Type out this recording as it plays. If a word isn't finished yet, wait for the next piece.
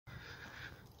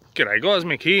G'day guys,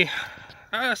 Mick here.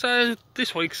 So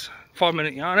this week's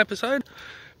 5-minute yarn episode,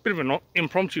 bit of an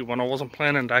impromptu one. I wasn't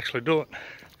planning to actually do it,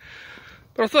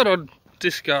 but I thought I'd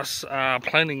discuss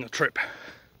planning a trip.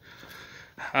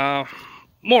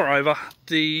 Moreover,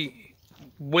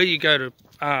 where you go to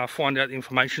find out the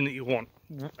information that you want,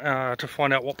 to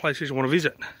find out what places you want to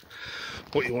visit,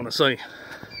 what you want to see.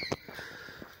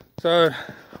 So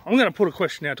I'm going to put a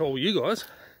question out to all you guys,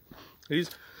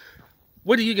 is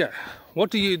where do you go? What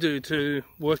do you do to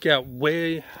work out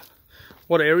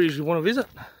what areas you want to visit,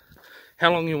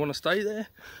 how long you want to stay there,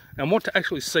 and what to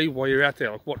actually see while you're out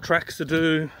there, like what tracks to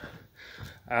do,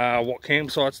 what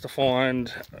campsites to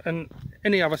find, and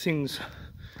any other things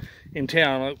in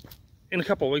town. Like in a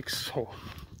couple of weeks, or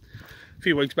a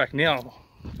few weeks back now,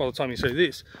 by the time you see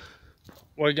this,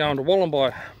 we're going to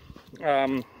Wollombi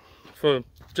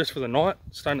just for the night,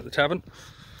 staying at the tavern,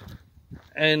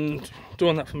 and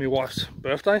doing that for my wife's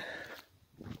birthday.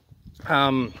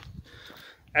 And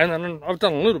then I've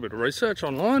done a little bit of research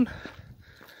online,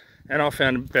 and I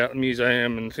found about the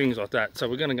museum and things like that, so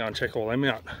we're going to go and check all them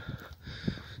out.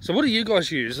 So what do you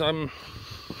guys use?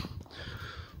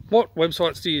 What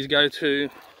websites do you go to?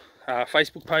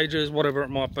 Facebook pages, whatever it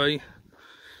might be.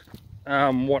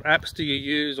 What apps do you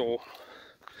use, or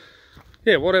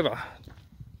yeah, whatever.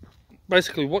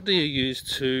 Basically, what do you use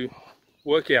to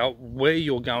work out where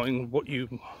you're going, work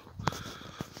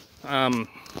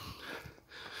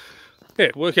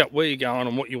out where you're going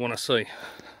and what you want to see.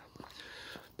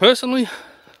 Personally,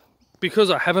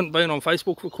 because I haven't been on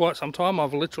Facebook for quite some time,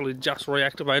 I've literally just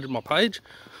reactivated my page,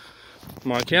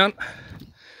 my account,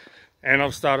 and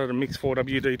I've started a Mix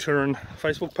 4WD Touring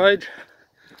Facebook page.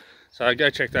 So go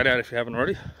check that out if you haven't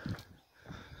already.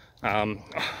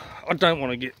 I don't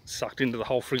want to get sucked into the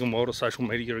whole friggin' world of social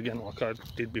media again like I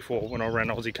did before when I ran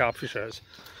Aussie Carpfish shows.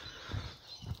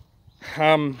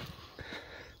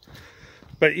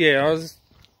 But yeah,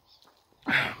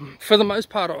 for the most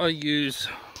part I use,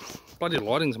 bloody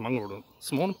lighting's mongrel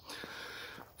this morning.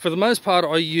 For the most part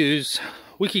I use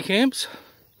Wikicamps,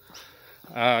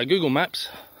 Google Maps,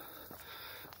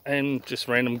 and just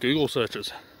random Google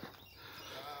searches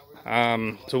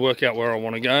to work out where I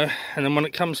want to go. And then when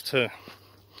it comes to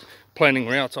planning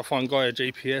routes, I find Gaia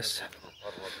GPS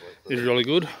is really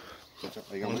good.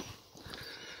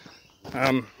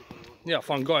 Yeah, I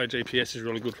find Gaia GPS is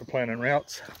really good for planning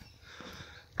routes.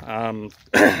 The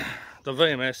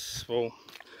VMS, well,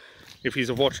 if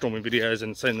you've watched all my videos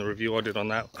and seen the review I did on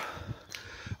that,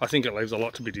 I think it leaves a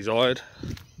lot to be desired.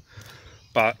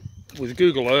 But with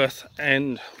Google Earth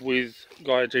and with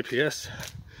Gaia GPS,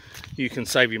 you can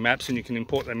save your maps and you can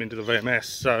import them into the VMS.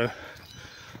 So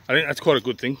I think that's quite a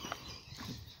good thing.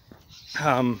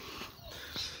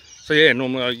 So yeah,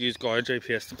 normally I use Gaia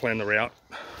GPS to plan the route,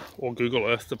 or Google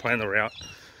Earth to plan the route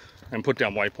and put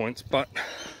down waypoints, but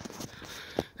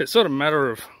it's sort of a matter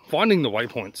of finding the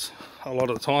waypoints a lot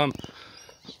of the time,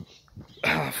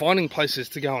 finding places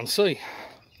to go and see.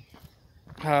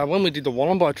 When we did the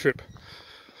Wollombi trip,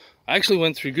 I actually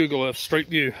went through Google Earth Street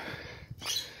View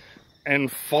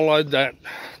and followed the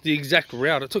exact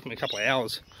route. It took me a couple of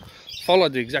hours.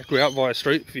 Followed the exact route via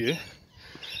Street View,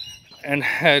 and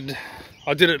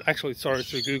I did it actually, sorry,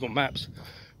 through Google Maps,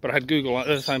 but I had Google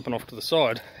Earth open off to the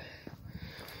side.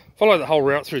 Followed the whole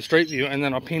route through Street View, and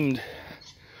then I pinned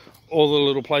all the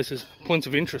little points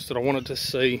of interest that I wanted to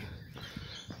see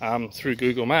through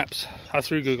Google Maps,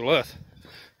 through Google Earth,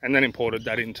 and then imported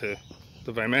that into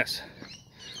the VMS.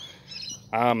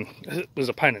 It was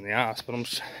a pain in the ass, but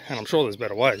I'm sure there's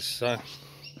better ways. So,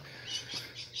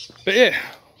 but yeah,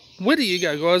 where do you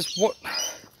go, guys?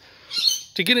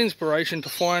 To get inspiration, to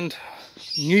find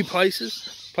new places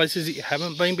that you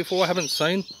haven't been before, haven't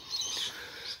seen,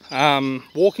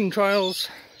 walking trails,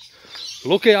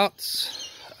 lookouts,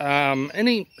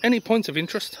 any points of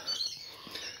interest,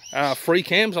 free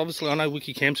camps. Obviously I know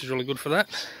Wikicamps is really good for that,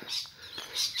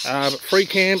 but free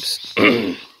camps,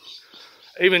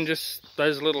 even just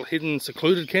those little hidden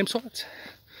secluded campsites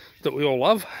that we all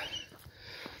love,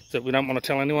 that we don't want to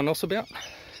tell anyone else about,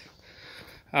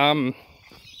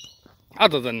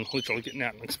 other than literally getting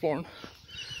out and exploring.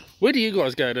 Where do you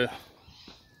guys go to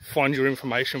find your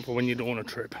information for when you're doing a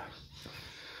trip?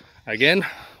 Again,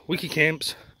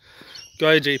 Wikicamps,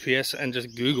 Gaia GPS, and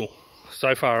just Google.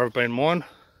 So far have been mine.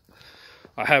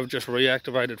 I have just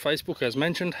reactivated Facebook as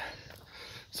mentioned,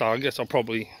 so I guess I'll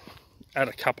probably add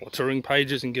a couple of touring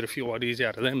pages and get a few ideas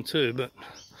out of them too. But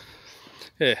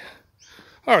yeah,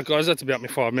 alright guys, that's about me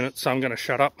 5 minutes, so I'm going to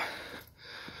shut up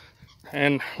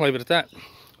and leave it at that.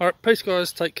 Alright, peace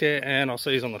guys, take care, and I'll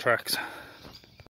see you on the tracks.